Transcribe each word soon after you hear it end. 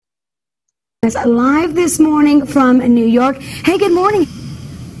Live this morning from New York. Hey, good morning.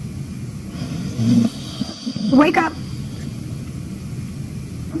 Wake up.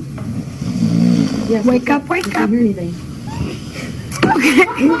 Yes, Wake up, wake I up. can't hear anything. Okay.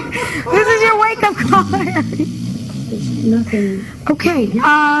 This is your wake up call. There's nothing. Okay.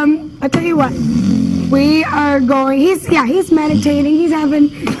 I'll tell you what. We are going. He's meditating. He's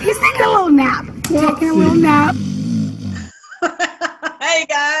taking a little nap. Taking a little nap. Hey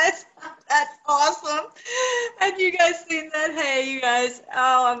guys, that's awesome. Have you guys seen that? Hey, you guys.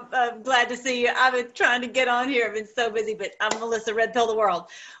 Oh, I'm glad to see you. I've been trying to get on here. I've been so busy, but I'm Melissa, Red Pill the World.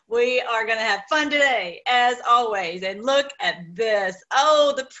 We are going to have fun today, as always. And look at this.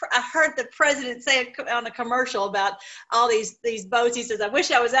 Oh, I heard the president say on a commercial about all these boats. He says, I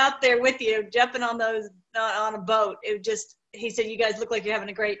wish I was out there with you, jumping on those on a boat. He said, you guys look like you're having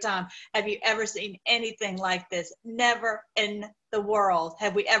a great time. Have you ever seen anything like this? Never in the world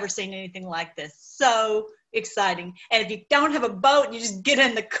have we ever seen anything like this. So exciting. And if you don't have a boat, you just get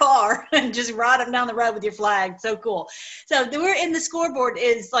in the car and just ride them down the road with your flag. So cool. So we're in the scoreboard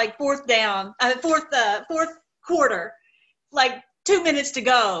is like fourth quarter, like 2 minutes to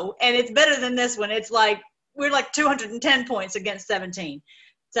go. And it's better than this one. It's like, we're like 210 points against 17.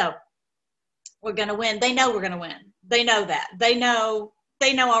 So we're going to win. They know we're going to win. They know that. They know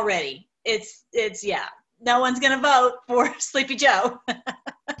already. It's yeah. No one's going to vote for Sleepy Joe.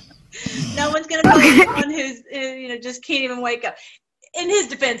 No one's going to vote for someone who's, just can't even wake up. In his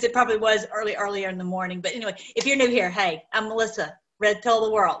defense, it probably was earlier in the morning. But anyway, if you're new here, hey, I'm Melissa, Red Pill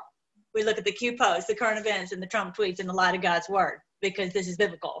the World. We look at the Q posts, the current events, and the Trump tweets in the light of God's word, because this is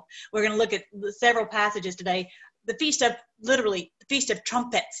biblical. We're going to look at several passages today. The Feast of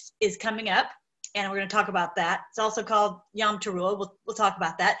Trumpets is coming up. And we're going to talk about that. It's also called Yom Teruah. We'll talk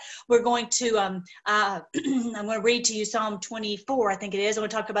about that. We're going to, I'm going to read to you Psalm 24, I think it is. I'm going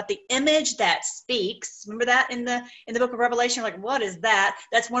to talk about the image that speaks. Remember that in the book of Revelation? Like, what is that?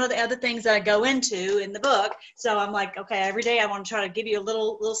 That's one of the other things that I go into in the book. So I'm like, okay, every day I want to try to give you a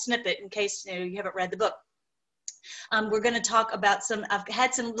little snippet in case you haven't read the book. We're going to talk about I've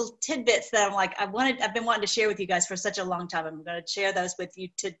had some little tidbits that I'm like, I've been wanting to share with you guys for such a long time. I'm going to share those with you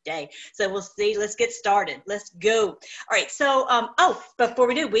today. So we'll see. Let's get started. Let's go. All right. So, before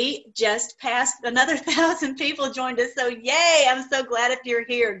we do, we just passed another 1,000 people joined us. So yay. I'm so glad if you're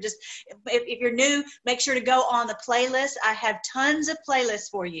here. Just if you're new, make sure to go on the playlist. I have tons of playlists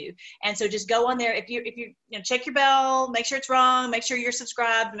for you. And so just go on there. If you check your bell, make sure it's wrong, make sure you're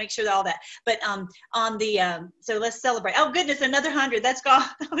subscribed, make sure all that. But on the so let's celebrate. Oh goodness, another 100. That's gone.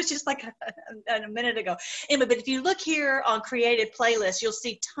 That was just like a minute ago. Anyway, but if you look here on created playlists, you'll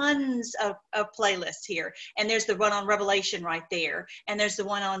see tons of playlists here. And there's the one on Revelation right there. And there's the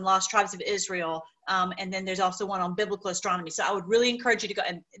one on Lost Tribes of Israel. And then there's also one on biblical astronomy. So I would really encourage you to go.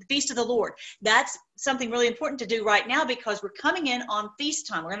 And the Feast of the Lord, that's something really important to do right now, because we're coming in on feast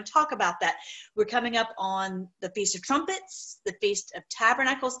time. We're going to talk about that. We're coming up on the Feast of Trumpets, the Feast of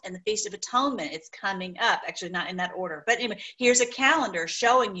Tabernacles, and the Feast of Atonement. It's coming up, actually not in that order. But anyway, here's a calendar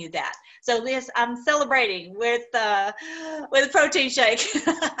showing you that. So yes, I'm celebrating with a protein shake.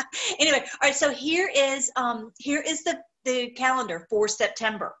 Anyway, all right. So here is the calendar for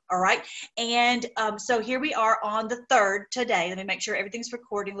September. All right. And so here we are on the 3rd today. Let me make sure everything's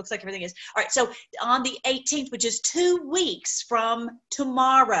recording. Looks like everything is. All right. So on the 18th, which is 2 weeks from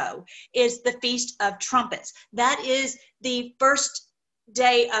tomorrow, is the Feast of Trumpets. That is the first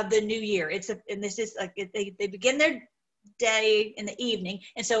day of the new year. And this is like, they begin their day in the evening.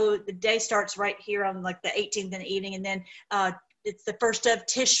 And so the day starts right here on like the 18th in the evening. And then it's the 1st of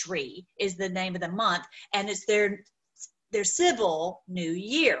Tishri is the name of the month. And it's their civil new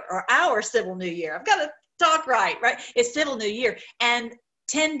year, or our civil new year. I've got to talk right? It's civil new year. And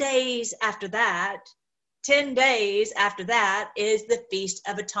 10 days after that is the Feast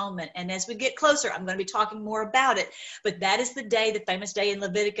of Atonement. And as we get closer, I'm going to be talking more about it. But that is the day, the famous day in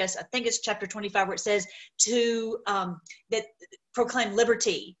Leviticus, I think it's chapter 25, where it says to that proclaim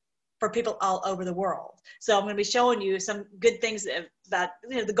liberty for people all over the world. So I'm going to be showing you some good things about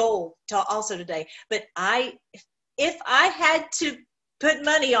the goal also today. But if I had to put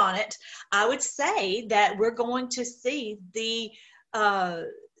money on it, I would say that we're going to see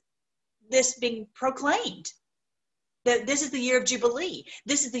this being proclaimed. That this is the year of Jubilee.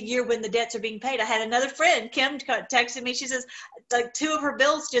 This is the year when the debts are being paid. I had another friend, Kim, texted me. She says, like 2 of her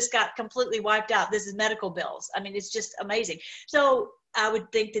bills just got completely wiped out. This is medical bills. I mean, it's just amazing. So I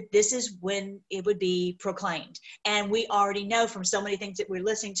would think that this is when it would be proclaimed. And we already know from so many things that we're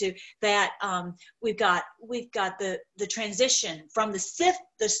listening to that we've got the transition from the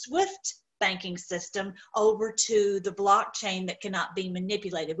swift banking system over to the blockchain that cannot be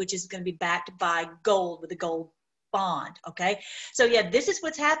manipulated, which is going to be backed by gold with a gold bond. Okay, so yeah, this is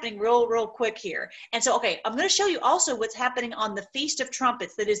what's happening real quick here. And so, okay, I'm going to show you also what's happening on the Feast of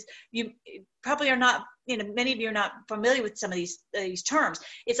Trumpets. That is, you probably are not, many of you are not familiar with some of these terms.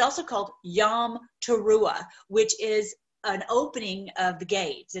 It's also called Yom Teruah, which is an opening of the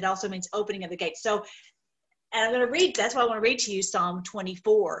gates. It also means opening of the gates. So, and I'm going to read, that's why I want to read to you Psalm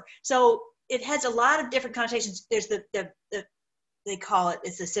 24. So it has a lot of different connotations. There's they call it,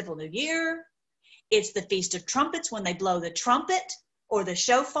 it's the civil new year. It's the Feast of Trumpets when they blow the trumpet or the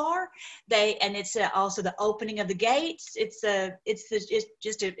shofar. And it's also the opening of the gates. It's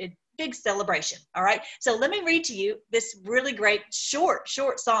just a big celebration. All right. So let me read to you this really great short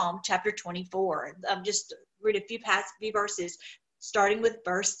Psalm, chapter 24. I'm just read a few verses, starting with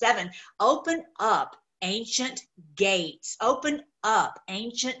verse 7. Open up ancient gates, open up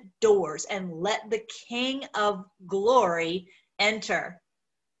ancient doors, and let the King of glory enter.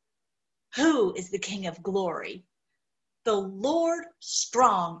 Who is the King of glory? The Lord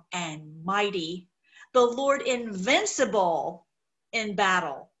strong and mighty, the Lord invincible in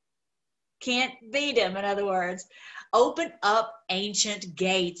battle. Can't beat him, in other words. Open up ancient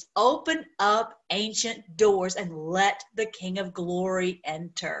gates, open up ancient doors, and let the King of glory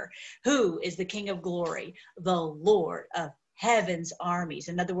enter. Who is the King of glory? The Lord of heaven's armies.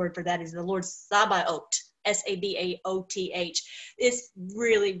 Another word for that is the Lord Sabaoth. Sabaoth. It's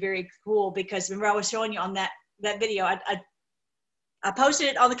really very cool because remember I was showing you on that video. I posted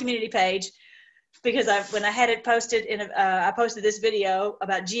it on the community page because when I had it posted I posted this video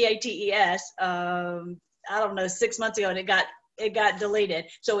about GATES. I don't know, 6 months ago, and it got deleted.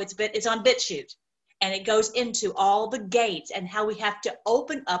 So it's on BitChute, and it goes into all the gates and how we have to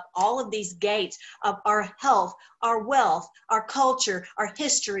open up all of these gates of our health, our wealth, our culture, our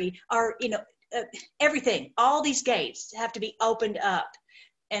history, our everything. All these gates have to be opened up,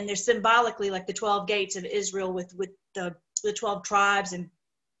 and they're symbolically like the 12 gates of Israel with the 12 tribes and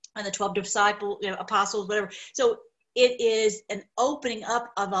the 12 disciples, apostles, whatever. So it is an opening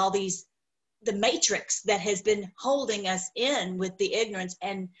up of all these, the matrix that has been holding us in with the ignorance.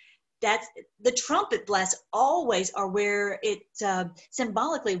 And that's the trumpet blasts always are where it's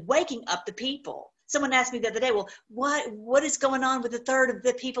symbolically waking up the people. Someone asked me the other day, well, what is going on with a third of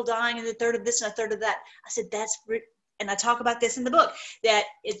the people dying and a third of this and a third of that? I said, and I talk about this in the book, that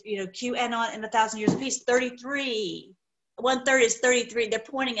it's, QAnon and 1,000 Years of Peace, 33, 1/3 is 33. They're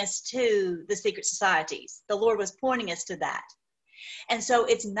pointing us to the secret societies. The Lord was pointing us to that. And so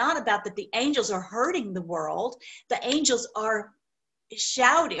it's not about that the angels are hurting the world. The angels are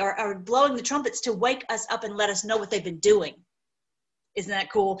shouting or are blowing the trumpets to wake us up and let us know what they've been doing. Isn't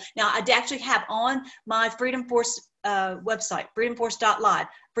that cool? Now, I actually have on my Freedom Force website, freedomforce.live,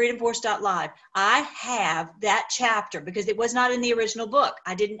 I have that chapter because it was not in the original book.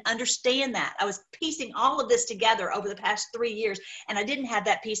 I didn't understand that. I was piecing all of this together over the past 3 years, and I didn't have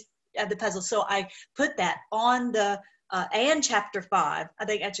that piece of the puzzle. So I put that on the and chapter 5. I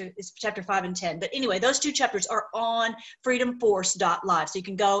think actually it's chapter 5 and 10. But anyway, those two chapters are on freedomforce.live. So you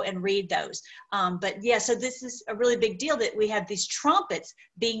can go and read those. But yeah, so this is a really big deal that we have these trumpets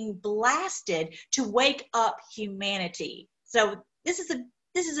being blasted to wake up humanity. So this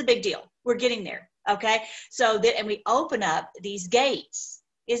is a big deal. We're getting there. Okay. So that, and we open up these gates.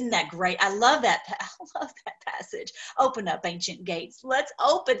 Isn't that great? I love that. I love that passage. Open up ancient gates. Let's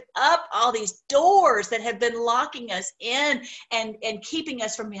open up all these doors that have been locking us in and keeping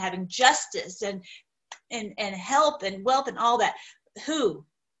us from having justice and health and wealth and all that. Who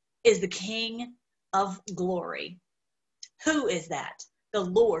is the King of glory? Who is that? The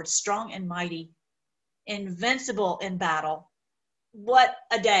Lord, strong and mighty, invincible in battle. What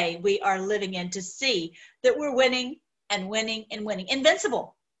a day we are living in to see that we're winning and winning and winning.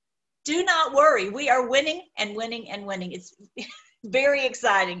 Invincible. Do not worry. We are winning and winning and winning. It's very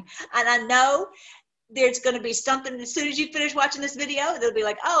exciting. And I know there's going to be something as soon as you finish watching this video, they'll be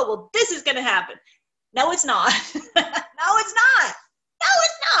like, oh, well, this is going to happen. No, it's not. No, it's not. No,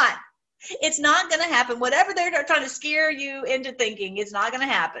 it's not. It's not going to happen. Whatever they're trying to scare you into thinking, it's not going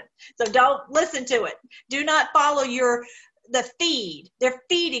to happen. So don't listen to it. Do not follow the feed. They're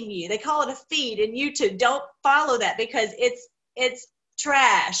feeding you. They call it a feed in YouTube. Don't follow that because it's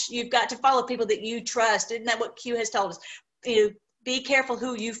trash. You've got to follow people that you trust. Isn't that what Q has told us? Be careful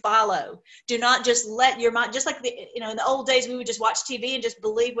who you follow. Do not just let your mind, just like in the old days, we would just watch TV and just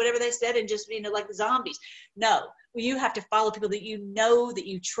believe whatever they said and just, like the zombies. No, you have to follow people that you know, that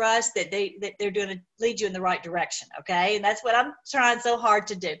you trust, that they're going to lead you in the right direction. Okay. And that's what I'm trying so hard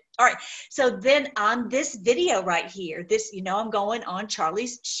to do. All right. So then on this video right here, I'm going on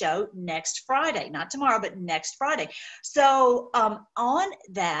Charlie's show next Friday, not tomorrow, but next Friday. So on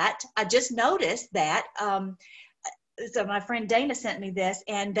that, I just noticed that, so my friend Dana sent me this,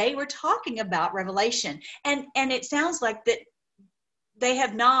 and they were talking about Revelation, and it sounds like that they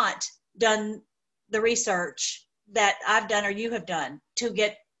have not done the research that I've done or you have done to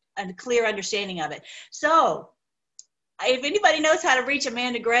get a clear understanding of it. So if anybody knows how to reach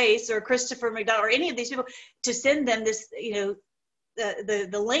Amanda Grace or Christopher McDonald or any of these people, to send them this, the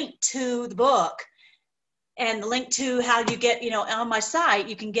link to the book and the link to how you get, on my site,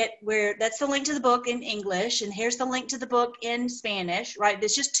 you can get where that's the link to the book in English, and here's the link to the book in Spanish, right?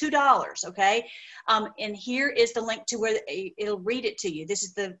 It's just $2, okay? And here is the link to where it'll read it to you. This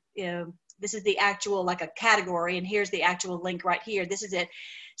is the actual, like a category, and here's the actual link right here. This is it.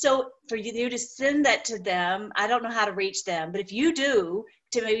 So for you to send that to them, I don't know how to reach them, but if you do,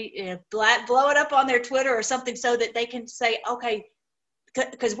 to maybe blow it up on their Twitter or something so that they can say, okay,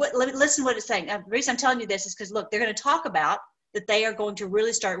 because listen to what it's saying. The reason I'm telling you this is because, look, they're going to talk about that they are going to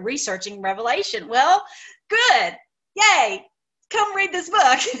really start researching Revelation. Well, good. Yay. Come read this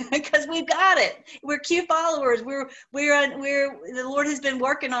book because we've got it. We're Q followers. We're the Lord has been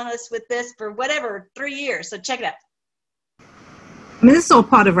working on us with this for 3 years. So check it out. I mean, this is all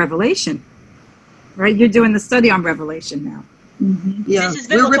part of Revelation, right? You're doing the study on Revelation now. Mm-hmm. Yeah,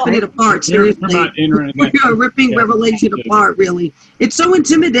 we're ripping it apart, seriously. We are ripping Revelation apart, really. It's so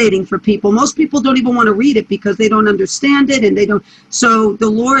intimidating for people. Most people don't even want to read it because they don't understand it, and they don't. So the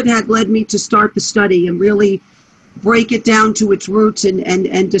Lord had led me to start the study and really break it down to its roots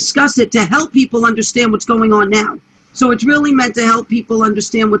and discuss it to help people understand what's going on now. So it's really meant to help people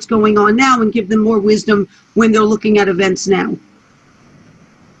understand what's going on now and give them more wisdom when they're looking at events now.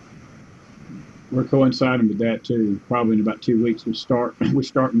 We're coinciding with that too. Probably in about 2 weeks we start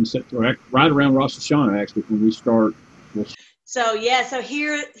in September, right around Rosh Hashanah actually, when we start. So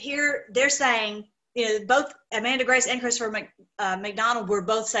here they're saying, both Amanda Grace and Christopher McDonald were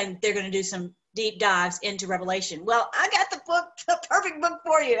both saying they're going to do some deep dives into Revelation. Well, I got the perfect book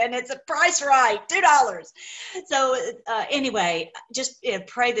for you, and it's a price right, $2. So anyway, just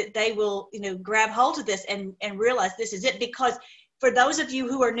pray that they will grab hold of this and realize this is it, because for those of you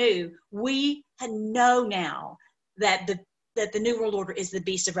who are new, we know now that the New World Order is the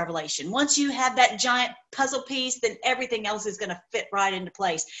beast of Revelation. Once you have that giant puzzle piece, then everything else is going to fit right into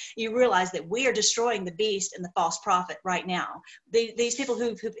place. You realize that we are destroying the beast and the false prophet right now. These people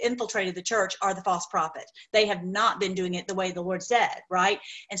who've infiltrated the church are the false prophet. They have not been doing it the way the Lord said, right?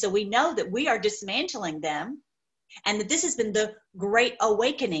 And so we know that we are dismantling them, and that this has been the great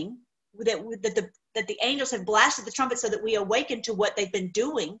awakening, that the angels have blasted the trumpet so that we awaken to what they've been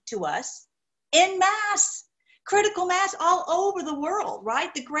doing to us in mass, critical mass all over the world, right?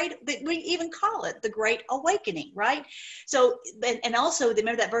 We even call it the Great Awakening, right? So, and also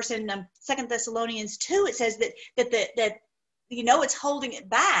remember that verse in 2 Thessalonians 2, it says that it's holding it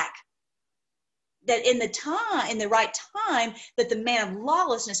back, that in the right time, that the man of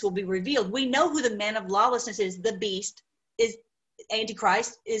lawlessness will be revealed. We know who the man of lawlessness is. The beast is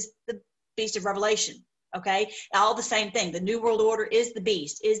Antichrist, is the beast of Revelation. Okay, all the same thing. The New World Order is the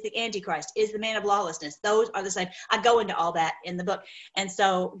beast, is the Antichrist, is the man of lawlessness. Those are the same. I go into all that in the book. And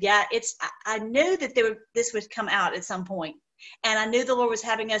so, yeah, I knew that this would come out at some point. And I knew the Lord was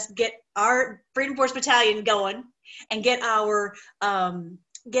having us get our Freedom Force Battalion going and get our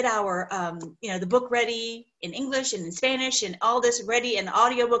the book ready in English and in Spanish and all this ready, and the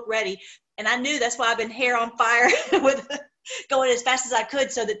audiobook ready. And I knew that's why I've been hair on fire with going as fast as I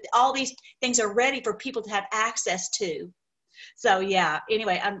could, so that all these things are ready for people to have access to. So yeah,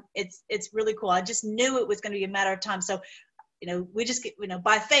 anyway, it's really cool. I just knew it was going to be a matter of time. So, we just get,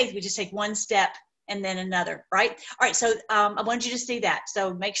 by faith, we just take one step and then another, right? All right. So I wanted you to see that.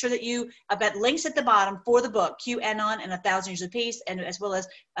 So make sure that I've got links at the bottom for the book, QAnon and 1,000 Years of Peace, and as well as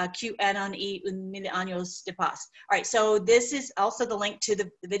QAnon y 1000 años de paz. All right. So this is also the link to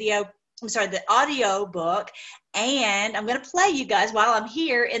the the audio book. And I'm going to play you guys while I'm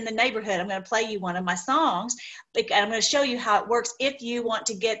here in the neighborhood. I'm going to play you one of my songs. And I'm going to show you how it works if you want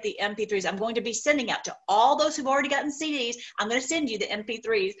to get the MP3s. I'm going to be sending out to all those who've already gotten CDs. I'm going to send you the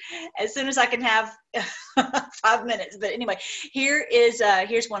MP3s as soon as I can have 5 minutes. But anyway, here's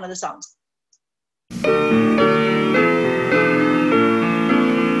one of the songs. But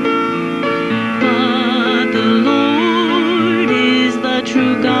the Lord is the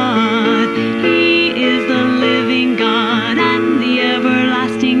true God. God and the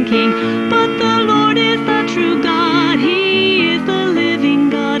everlasting King, but the Lord is the true God.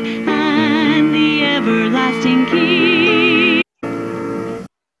 everlasting key.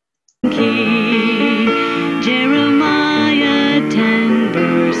 Jeremiah 10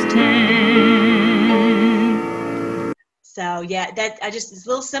 verse 10. So yeah, that I just these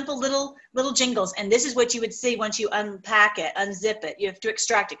little simple little jingles, and this is what you would see once you unpack it, unzip it. You have to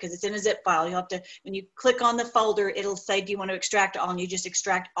extract it because it's in a zip file. You have to, when you click on the folder, it'll say, do you want to extract all? And you just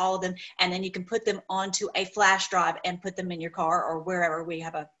extract all of them, and then you can put them onto a flash drive and put them in your car or wherever we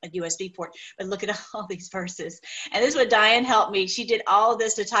have a USB port. But look at all these verses, and this is what Diane helped me. She did all of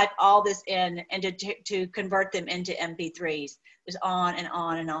this to type all this in and to convert them into MP3s. Just on and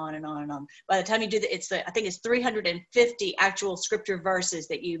on and on and on and on. By the time you do that, I think it's 350 actual scripture verses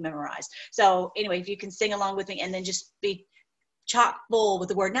that you memorize. So anyway, if you can sing along with me and then just be chock full with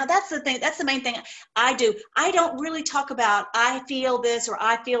the word. Now that's the thing, that's the main thing I do. I don't really talk about I feel this or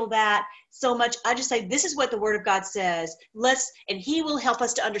I feel that so much. I just say, this is what the word of God says. And he will help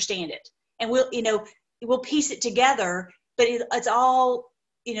us to understand it. And we'll piece it together, but it's all,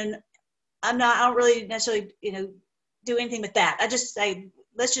 I don't really necessarily, do anything with that. I just say,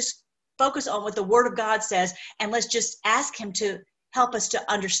 let's just focus on what the word of God says, and let's just ask him to help us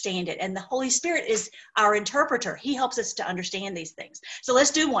to understand it. And the Holy Spirit is our interpreter. He helps us to understand these things. So let's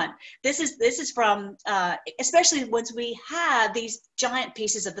do one. This is from, especially once we have these giant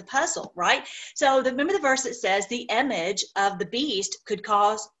pieces of the puzzle, right? So remember the verse that says the image of the beast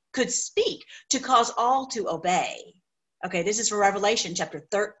could speak to cause all to obey. Okay, this is for Revelation chapter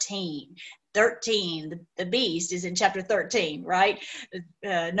 13. 13, the beast is in chapter 13, right?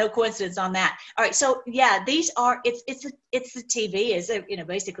 No coincidence on that. All right, so yeah, these are, it's the TV is,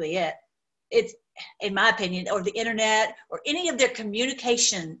 basically it. It's, in my opinion, or the internet, or any of their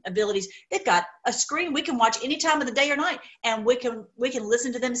communication abilities. They've got a screen we can watch any time of the day or night, and we can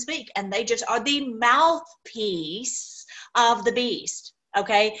listen to them speak, and they just are the mouthpiece of the beast.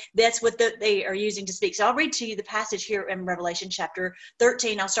 Okay, that's what they are using to speak. So I'll read to you the passage here in Revelation chapter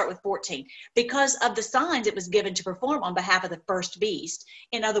 13. I'll start with 14. Because of the signs it was given to perform on behalf of the first beast.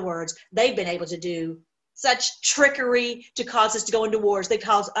 In other words, they've been able to do such trickery to cause us to go into wars. They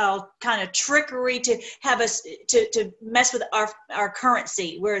cause kind of trickery to have us to mess with our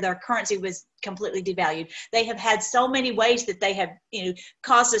currency, where their currency was completely devalued. They have had so many ways that they have,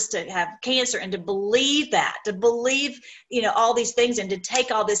 caused us to have cancer and to believe all these things, and to take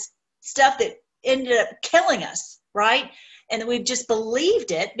all this stuff that ended up killing us, right? And we've just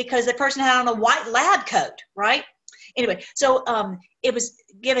believed it because the person had on a white lab coat, right? Anyway, so it was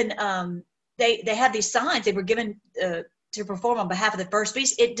given, they had these signs they were given to perform on behalf of the first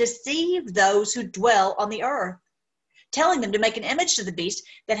beast. It deceived those who dwell on the earth, telling them to make an image to the beast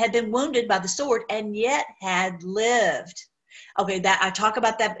that had been wounded by the sword and yet had lived. Okay, that I talk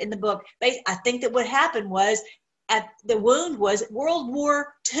about that in the book. I think that what happened was, the wound was World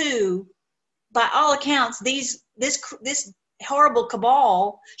War II. By all accounts, this horrible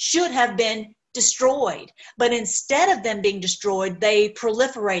cabal should have been destroyed, but instead of them being destroyed, they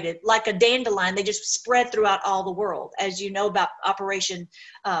proliferated like a dandelion. They just spread throughout all the world, as you know about Operation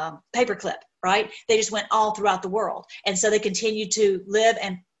Paperclip, right? They just went all throughout the world, and so they continued to live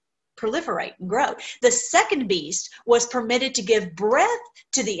and proliferate and grow. The second beast was permitted to give breath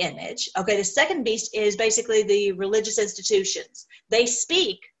to the image. Okay, the second beast is basically the religious institutions. They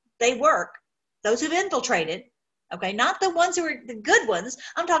speak, they work. Those who've infiltrated, okay, not the ones who are the good ones.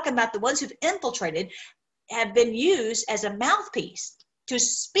 I'm talking about the ones who've infiltrated, have been used as a mouthpiece to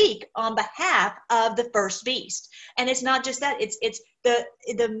speak on behalf of the first beast. And it's not just that, it's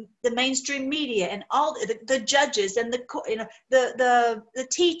the mainstream media and all the judges and the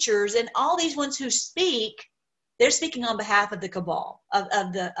teachers and all these ones who speak. They're speaking on behalf of the cabal,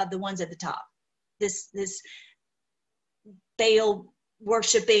 of the ones at the top. This Baal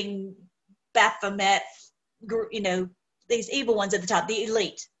worshiping Baphomet, these evil ones at the top, the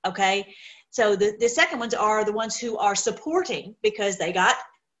elite. Okay, so the second ones are the ones who are supporting, because they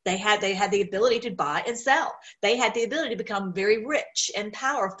had the ability to buy and sell. They had the ability to become very rich and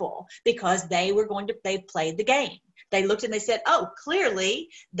powerful because they played the game. They looked and they said, oh, clearly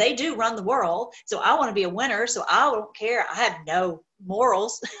they do run the world, so I want to be a winner, so I don't care. I have no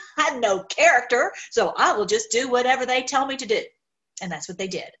morals. I have no character, so I will just do whatever they tell me to do. And that's what they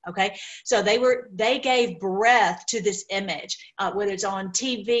did. Okay, so they gave breath to this image, whether it's on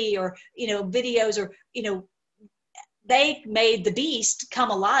TV or videos, or they made the beast come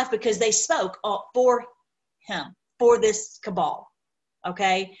alive because they spoke for him, for this cabal.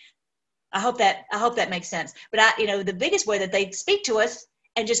 Okay, I hope that makes sense. But the biggest way that they speak to us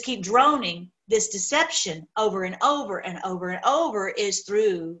and just keep droning this deception over and over and over and over is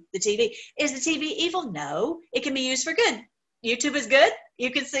through the TV. Is the TV evil? No, it can be used for good. YouTube is good.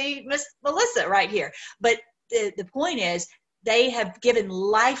 You can see Miss Melissa right here. But the point is they have given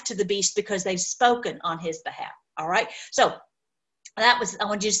life to the beast because they've spoken on his behalf. All right. So I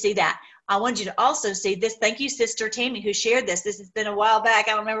want you to see that. I want you to also see this. Thank you, Sister Tammy, who shared this. This has been a while back.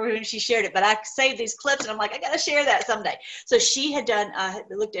 I don't remember when she shared it, but I saved these clips, and I'm like, I got to share that someday. So she had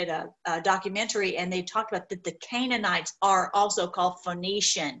looked at a documentary, and they talked about that the Canaanites are also called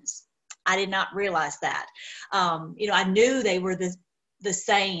Phoenicians. I did not realize that. I knew they were the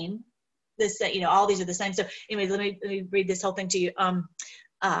same. All these are the same. So anyway, let me read this whole thing to you.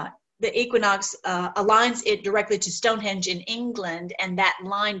 The equinox aligns it directly to Stonehenge in England, and that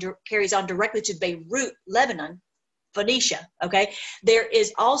line carries on directly to Beirut, Lebanon, Phoenicia. Okay, there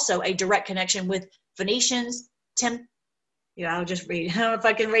is also a direct connection with Phoenicians. I'll just read. I don't know if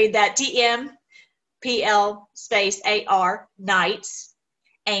I can read that. TMPL space AR Knights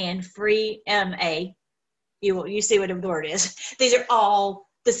and free MA. You see what the word is. These are all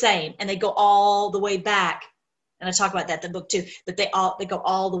the same, and they go all the way back. And I talk about that in the book too, but they go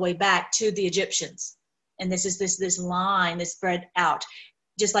all the way back to the Egyptians. And this is this line that spread out,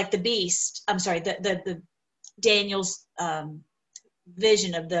 just like the beast. I'm sorry, the Daniel's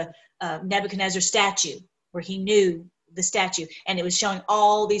vision of the Nebuchadnezzar statue, where he knew the statue, and it was showing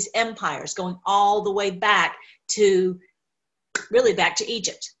all these empires going all the way back to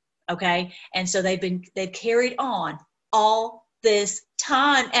Egypt. Okay, and so they've carried on all this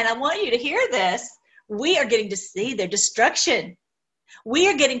time, and I want you to hear this. We are getting to see their destruction. We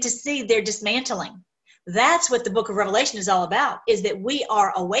are getting to see their dismantling. That's what the book of Revelation is all about, is that we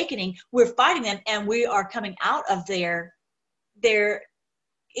are awakening, we're fighting them, and we are coming out of their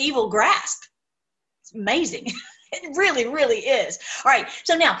evil grasp. It's amazing. It really, really is. All right,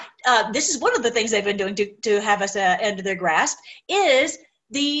 so now, this is one of the things they've been doing to have us under their grasp, is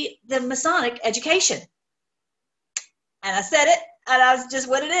the Masonic education. And I said it, and that's just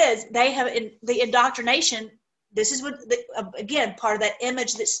what it is. They have the indoctrination. This is what, again, part of that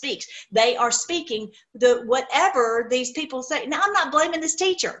image that speaks. They are speaking whatever these people say. Now, I'm not blaming this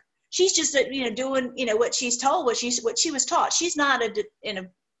teacher. She's just, doing, what she's told, what she was taught. She's not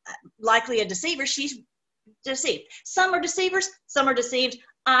likely a deceiver. She's deceived. Some are deceivers. Some are deceived.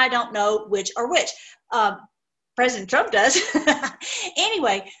 I don't know which are which. President Trump does.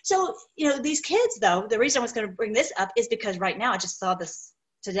 Anyway, so, these kids, though, the reason I was going to bring this up is because right now, I just saw this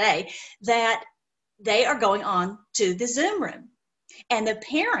today, that they are going on to the Zoom room. And the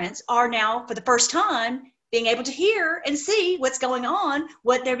parents are now, for the first time, being able to hear and see what's going on,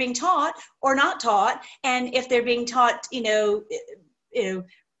 what they're being taught or not taught, and if they're being taught,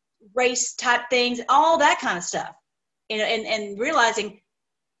 race type things, all that kind of stuff, and realizing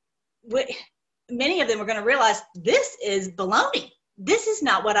many of them are going to realize this is baloney. This is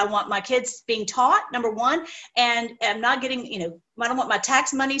not what I want my kids being taught, number one, and I'm not getting, I don't want my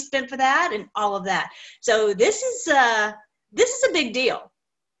tax money spent for that and all of that. So this is a big deal.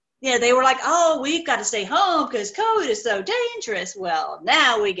 They were like, oh, we've got to stay home because COVID is so dangerous. Well,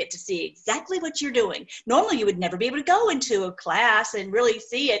 now we get to see exactly what you're doing. Normally you would never be able to go into a class and really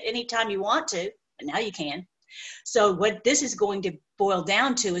see it anytime you want to, but now you can. So what this is going to boil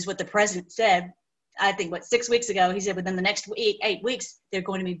down to is what the president said, I think, 6 weeks ago. He said within the next 8 weeks, there are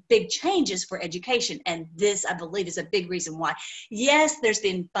going to be big changes for education. And this, I believe, is a big reason why. Yes, there's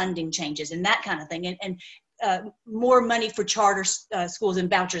been funding changes and that kind of thing, and more money for charter schools and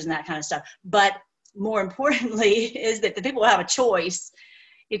vouchers and that kind of stuff. But more importantly is that the people have a choice,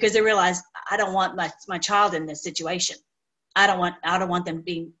 because they realize, I don't want my child in this situation. I don't want them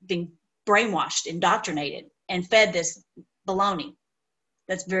being brainwashed, indoctrinated, and fed this baloney.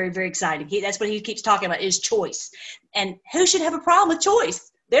 That's very, very exciting. That's what he keeps talking about, is choice. And who should have a problem with choice?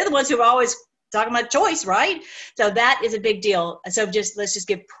 They're the ones who are always talking about choice, right? So that is a big deal. So let's just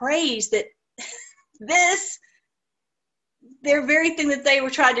give praise that their very thing that they were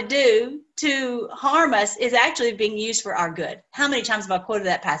trying to do to harm us is actually being used for our good. How many times have I quoted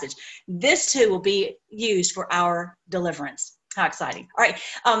that passage? This too will be used for our deliverance. How exciting. All right.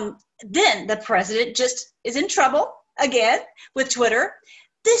 Then the president just is in trouble again with Twitter.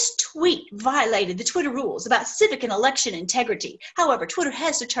 This tweet violated the Twitter rules about civic and election integrity. However, Twitter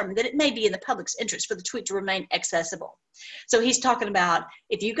has determined that it may be in the public's interest for the tweet to remain accessible. So he's talking about,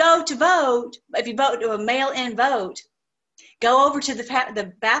 if you go to vote, if you vote to a mail-in vote, go over to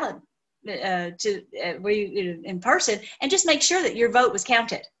the ballot where you in person, and just make sure that your vote was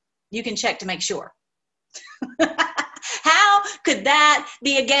counted. You can check to make sure. How could that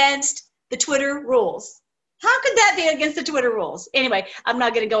be against the Twitter rules? How could that be against the Twitter rules? Anyway, I'm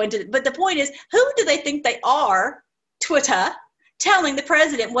not going to go into it. But the point is, who do they think they are, Twitter, telling the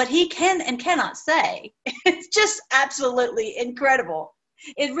president what he can and cannot say? It's just absolutely incredible.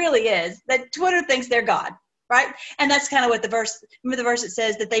 It really is. That Twitter thinks they're God, right? And that's kind of what remember the verse that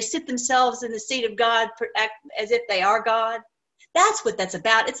says that they sit themselves in the seat of God as if they are God. That's what that's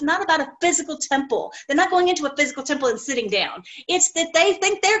about. It's not about a physical temple. They're not going into a physical temple and sitting down. It's that they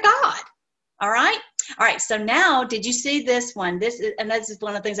think they're God. All right. All right. So now, did you see this one? This is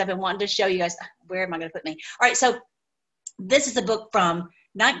one of the things I've been wanting to show you guys. Where am I going to put me? All right. So this is a book from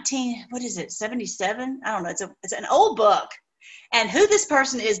 77? I don't know. It's an old book. And who this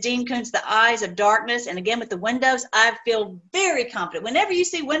person is, Dean Koontz, The Eyes of Darkness. And again, with the windows, I feel very confident. Whenever you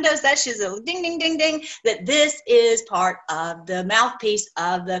see windows, that's just a ding, ding, ding, ding, that this is part of the mouthpiece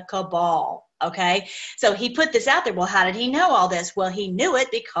of the cabal. Okay. So he put this out there. Well, how did he know all this? Well, he knew it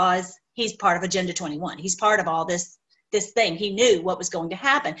because he's part of Agenda 21. He's part of all this thing. He knew what was going to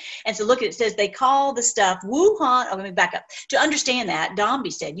happen. And so look, it says they call the stuff Wuhan. Oh, let me back up. To understand that, Dombey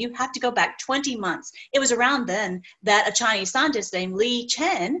said, you have to go back 20 months. It was around then that a Chinese scientist named Li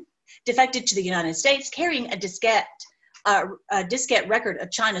Chen defected to the United States carrying a diskette record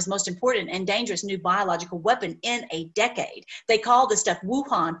of China's most important and dangerous new biological weapon in a decade. They call the stuff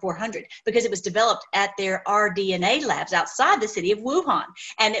Wuhan 400 because it was developed at their rDNA labs outside the city of Wuhan.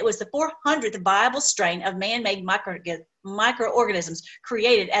 And it was the 400th viable strain of man-made microorganisms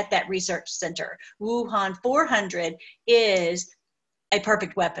created at that research center. Wuhan 400 is a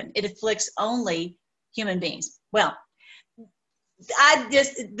perfect weapon. It afflicts only human beings. Well,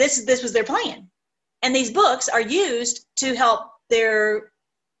 this was their plan. And these books are used to help their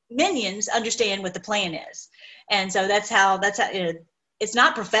minions understand what the plan is. And so that's how it's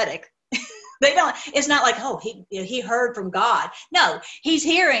not prophetic. It's not like, oh, he heard from God. No, he's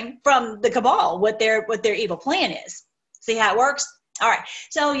hearing from the cabal what their evil plan is. See how it works? All right.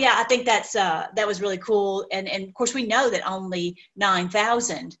 So yeah, I think that was really cool. And of course we know that only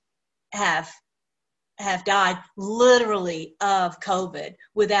 9,000 have died literally of COVID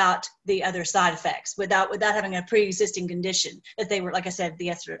without the other side effects, without having a pre-existing condition that they were, like I said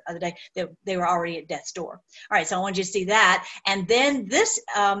the other day, that they were already at death's door. All right, so I wanted you to see that. And then this,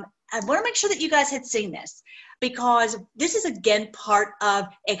 I want to make sure that you guys had seen this, because this is again part of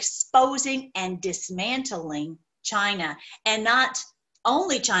exposing and dismantling China, and not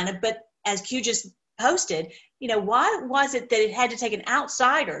only China, but as Q just posted, why was it that it had to take an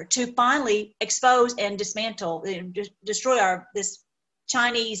outsider to finally expose and dismantle, destroy this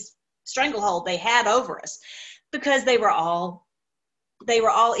Chinese stranglehold they had over us? Because they were all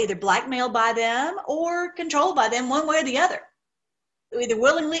either blackmailed by them or controlled by them one way or the other, either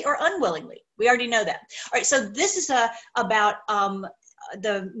willingly or unwillingly. We already know that. All right, so this is about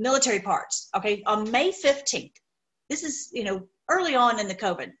the military parts. Okay, on May 15th, this is early on in the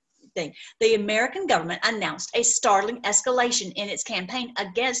COVID thing, the American government announced a startling escalation in its campaign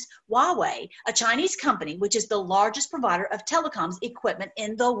against Huawei, a Chinese company which is the largest provider of telecoms equipment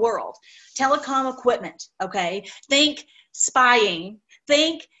in the world. Telecom equipment, okay? Think spying.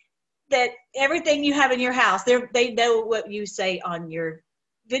 Think that everything you have in your house, they know what you say on your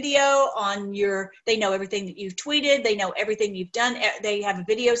video, they know everything that you've tweeted, they know everything you've done, they have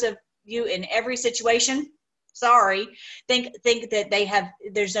videos of you in every situation. Sorry, think that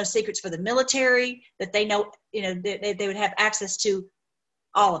there's no secrets for the military, that they know, they would have access to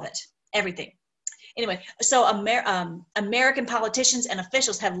all of it, everything. Anyway, so American politicians and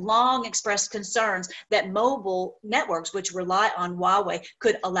officials have long expressed concerns that mobile networks, which rely on Huawei,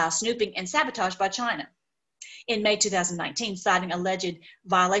 could allow snooping and sabotage by China. In May 2019, citing alleged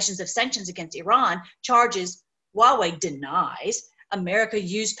violations of sanctions against Iran, charges Huawei denies America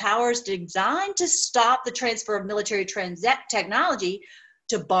used powers designed to stop the transfer of military technology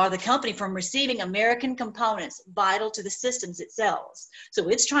to bar the company from receiving American components vital to the systems it sells. So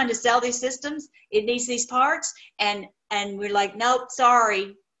it's trying to sell these systems. It needs these parts, and we're like, nope,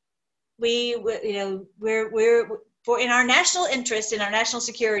 sorry. We're in our national interest, in our national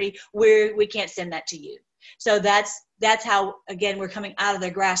security, we can't send that to you. So that's how, again, we're coming out of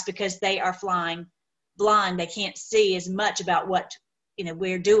their grasp, because they are flying blind. They can't see as much about what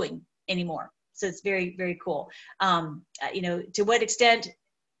we're doing anymore. So it's very, very cool. To what extent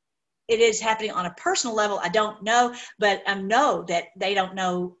it is happening on a personal level, I don't know, but I know that they don't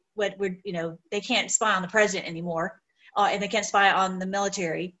know what they can't spy on the president anymore, and they can't spy on the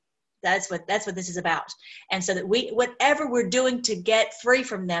military. That's what this is about. And so that whatever we're doing to get free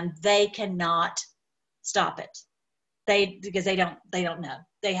from them, they cannot stop it. Because they don't know.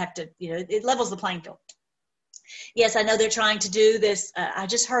 They have to, it levels the playing field. Yes, I know they're trying to do this. I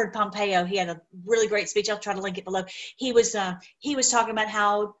just heard Pompeo. He had a really great speech. I'll try to link it below. He was talking about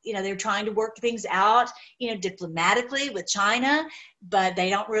how, they're trying to work things out, diplomatically with China, but they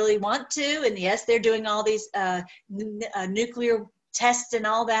don't really want to. And yes, they're doing all these nuclear tests and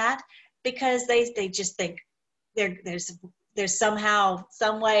all that, because they just think there's somehow,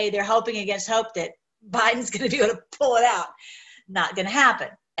 some way they're hoping against hope that Biden's going to be able to pull it out. Not going to happen.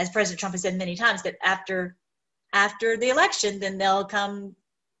 As President Trump has said many times, that after the election, then they'll come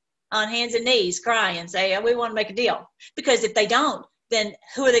on hands and knees crying and say, oh, we want to make a deal. Because if they don't, then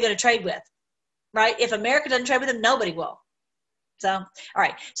who are they going to trade with? Right? If America doesn't trade with them, nobody will. So, all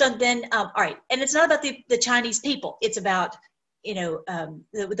right. So then, all right. And it's not about the Chinese people. It's about,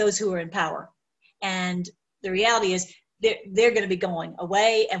 those who are in power. And the reality is they're going to be going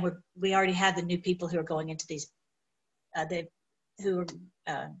away. And we already have the new people who are going into these, who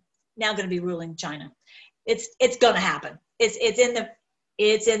are now going to be ruling China. It's going to happen.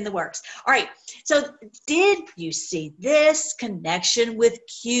 It's in the works. All right. So did you see this connection with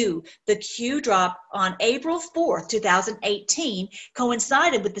Q? The Q drop on April 4th, 2018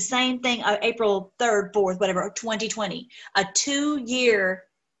 coincided with the same thing, April 3rd, 4th, whatever, 2020, a 2-year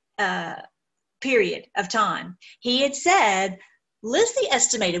period of time. He had said, list the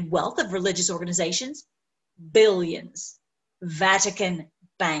estimated wealth of religious organizations, billions. Vatican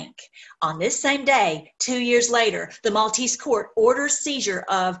Bank. On this same day, 2 years later, the Maltese court orders seizure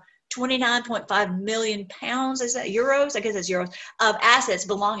of 29.5 million pounds, is that euros? I guess that's euros, of assets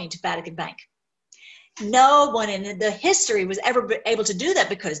belonging to Vatican Bank. No one in the history was ever able to do that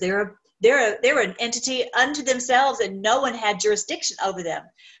because they're an entity unto themselves and no one had jurisdiction over them.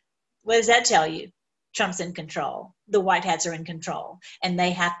 What does that tell you? Trump's in control. The white hats are in control, and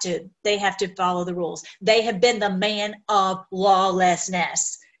they have to follow the rules. They have been the man of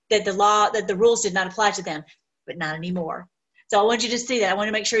lawlessness, that the rules did not apply to them, but not anymore. So I want you to see that. I want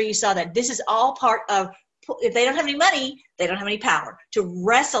to make sure you saw that. This is all part of, if they don't have any money, they don't have any power, to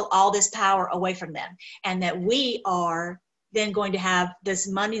wrestle all this power away from them. And that we are then going to have this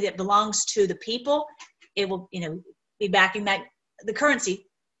money that belongs to the people. It will, be backing the currency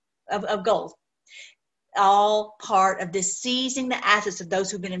of gold. All part of this seizing the assets of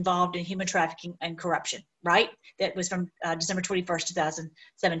those who've been involved in human trafficking and corruption, right? That was from December 21st,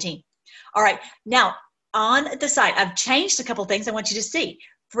 2017. All right. Now, on the site, I've changed a couple things I want you to see.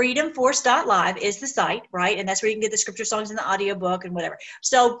 freedomforce.live is the site, right? And that's where you can get the scripture songs and the audiobook and whatever.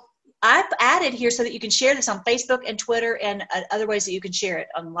 So I've added here so that you can share this on Facebook and Twitter and other ways that you can share it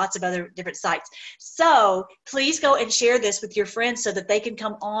on lots of other different sites. So please go and share this with your friends so that they can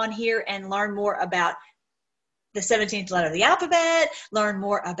come on here and learn more about the 17th letter of the alphabet, learn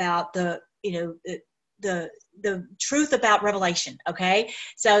more about the truth about Revelation. Okay.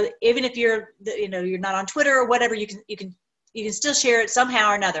 So even if you're not on Twitter or whatever, you can still share it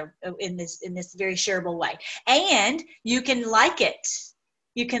somehow or another in this very shareable way. And you can like it.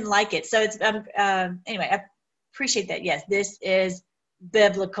 So it's, anyway, I appreciate that. Yes, this is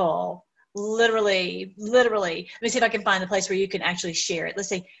biblical. Literally. Let me see if I can find the place where you can actually share it. Let's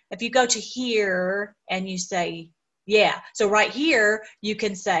see. If you go to here and you say, yeah. So right here, you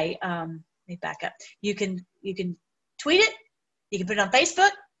can say, let me back up. You can tweet it. You can put it on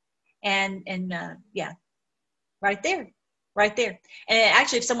Facebook and yeah, right there. And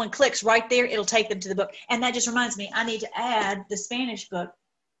actually, if someone clicks right there, it'll take them to the book. And that just reminds me, I need to add the Spanish book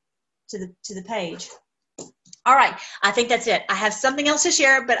to the page. All right. I think that's it. I have something else to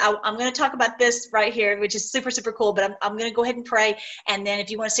share, but I'm going to talk about this right here, which is super, super cool. But I'm going to go ahead and pray. And then if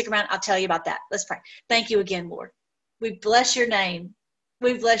you want to stick around, I'll tell you about that. Let's pray. Thank you again, Lord. We bless your name.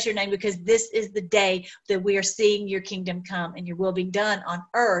 We bless your name because this is the day that we are seeing your kingdom come and your will be done on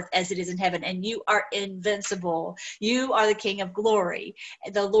earth as it is in heaven. And you are invincible. You are the King of glory,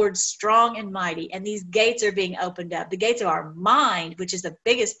 the Lord strong and mighty. And these gates are being opened up. The gates of our mind, which is the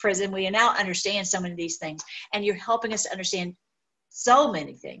biggest prison. We now understand so many of these things. And you're helping us to understand so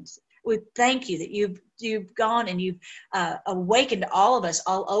many things. We thank you that you've gone and you've awakened all of us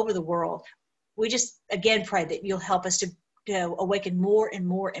all over the world. We just, again, pray that you'll help us to awaken more and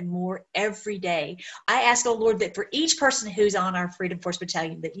more and more every day. I ask, oh Lord, that for each person who's on our Freedom Force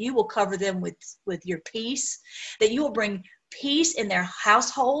Battalion, that you will cover them with your peace, that you will bring peace in their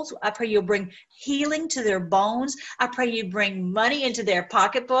households. I pray you'll bring healing to their bones. I pray you bring money into their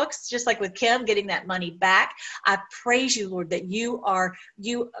pocketbooks, just like with Kim getting that money back. I praise you, Lord, that you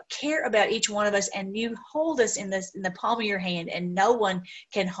care about each one of us and you hold us in the palm of your hand and no one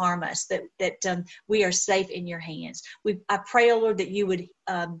can harm us, that we are safe in your hands. I pray, oh Lord, that you would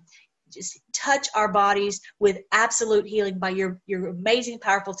just touch our bodies with absolute healing by your amazing,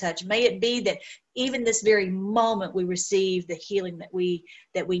 powerful touch. May it be that even this very moment we receive the healing that we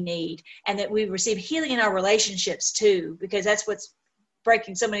need, and that we receive healing in our relationships too, because that's what's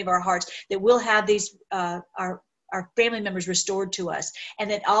breaking so many of our hearts, that we'll have these our our family members restored to us, and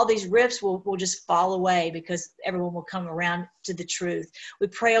that all these rifts will just fall away because everyone will come around to the truth. We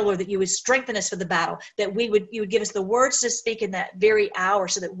pray, oh Lord, that you would strengthen us for the battle, that you would give us the words to speak in that very hour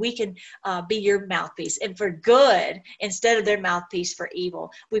so that we can be your mouthpiece and for good instead of their mouthpiece for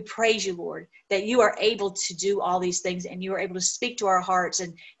evil. We praise you, Lord, that you are able to do all these things, and you are able to speak to our hearts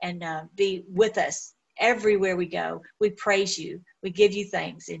and be with us everywhere we go. We praise you. We give you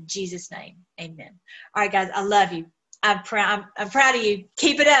thanks in Jesus' name. Amen. All right, guys, I love you. I'm proud of you.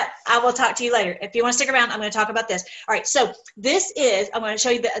 Keep it up. I will talk to you later. If you want to stick around, I'm going to talk about this. All right, so this is, I'm going to show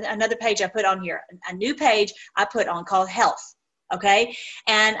you another page I put on here, a new page I put on called Health. Okay,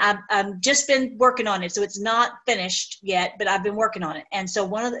 and I've just been working on it, so it's not finished yet, but I've been working on it. And so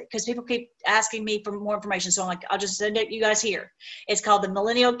because people keep asking me for more information, so I'm like, I'll just send it you guys here. It's called the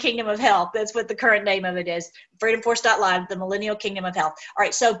Millennial Kingdom of Health. That's what the current name of it is. FreedomForce.live, the Millennial Kingdom of Health. All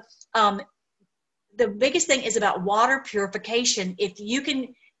right, so the biggest thing is about water purification.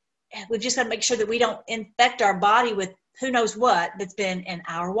 We've just got to make sure that we don't infect our body with who knows what that's been in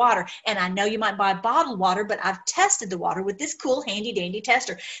our water. And I know you might buy bottled water, but I've tested the water with this cool handy dandy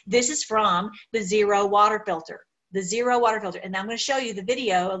tester. This is from the Zero water filter. The Zero water filter. And I'm going to show you the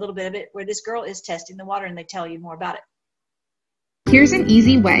video, a little bit of it, where this girl is testing the water and they tell you more about it. Here's an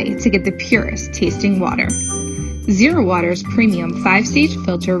easy way to get the purest tasting water. Zero Water's premium 5-stage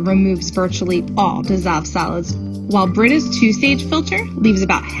filter removes virtually all dissolved solids, while Brita's 2-stage filter leaves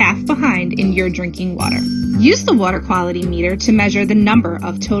about half behind in your drinking water. Use the water quality meter to measure the number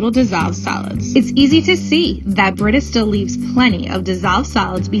of total dissolved solids. It's easy to see that Brita still leaves plenty of dissolved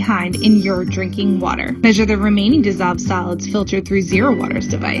solids behind in your drinking water. Measure the remaining dissolved solids filtered through Zero Water's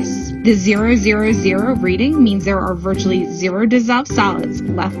device. The 000 reading means there are virtually zero dissolved solids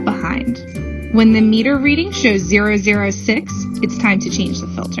left behind. When the meter reading shows 006, it's time to change the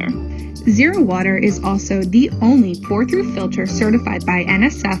filter. Zero Water is also the only pour-through filter certified by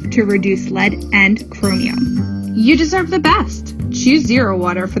NSF to reduce lead and chromium. You deserve the best. Choose Zero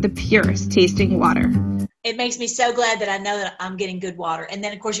Water for the purest tasting water. It makes me so glad that I know that I'm getting good water. And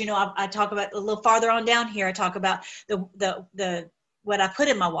then, of course, I talk about a little farther on down here, I talk about the what I put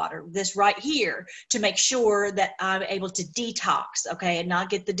in my water, this right here, to make sure that I'm able to detox, okay, and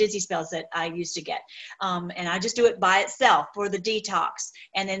not get the dizzy spells that I used to get. And I just do it by itself for the detox.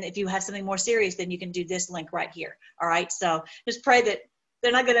 And then if you have something more serious, then you can do this link right here. All right, so just pray that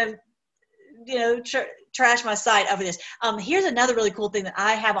they're not going to, trash my site over this. Here's another really cool thing that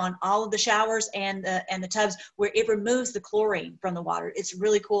I have on all of the showers and the tubs, where it removes the chlorine from the water. It's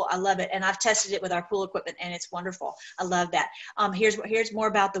really cool. I love it. And I've tested it with our pool equipment, and it's wonderful. I love that. Here's more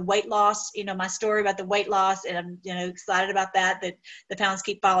about the weight loss, my story about the weight loss, and I'm, excited about that the pounds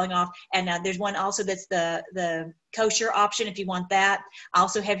keep falling off. And there's one also that's the kosher option if you want that. I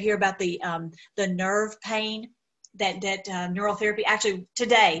also have here about the nerve pain, that neural therapy. Actually,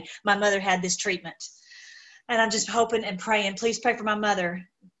 today, my mother had this treatment. And I'm just hoping and praying, please pray for my mother,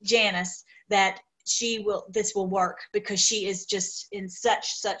 Janice, that this will work, because she is just in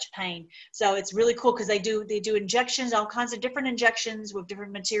such pain. So it's really cool, because they do injections, all kinds of different injections with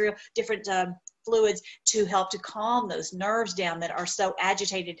different material, different fluids to help to calm those nerves down that are so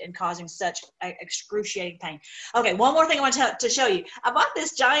agitated and causing such excruciating pain. Okay, one more thing I want to show you. I bought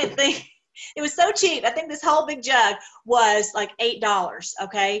this giant thing. It was so cheap. I think this whole big jug was like $8,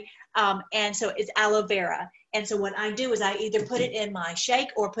 okay? And so it's aloe vera. And so what I do is I either put it in my shake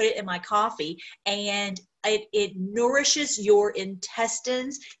or put it in my coffee, and it nourishes your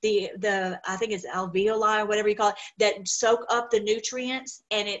intestines, the I think it's alveoli or whatever you call it, that soak up the nutrients,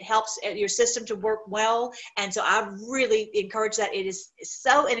 and it helps your system to work well. And so I really encourage that. It is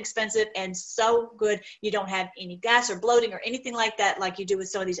so inexpensive and so good. You don't have any gas or bloating or anything like that, like you do with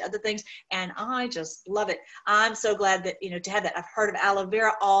some of these other things. And I just love it. I'm so glad that, to have that. I've heard of aloe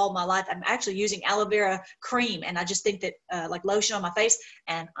vera all my life. I'm actually using aloe vera cream, and I just think that like lotion on my face,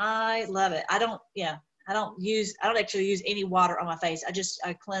 and I love it. I don't actually use any water on my face.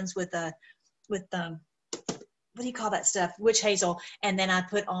 I cleanse with what do you call that stuff? Witch hazel. And then I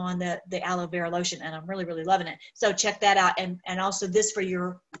put on the aloe vera lotion, and I'm really, really loving it. So check that out. And also this for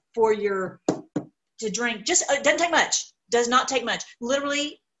your to drink. Just, it doesn't take much, does not take much.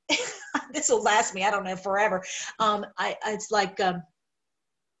 Literally, this will last me, I don't know, forever. It's like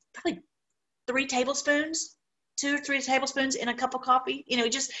probably 3 tablespoons. 2 or 3 tablespoons in a cup of coffee,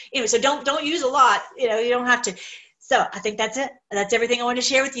 so don't use a lot, you don't have to. So I think that's it. That's everything I wanted to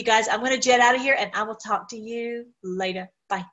share with you guys. I'm going to jet out of here, and I will talk to you later. Bye.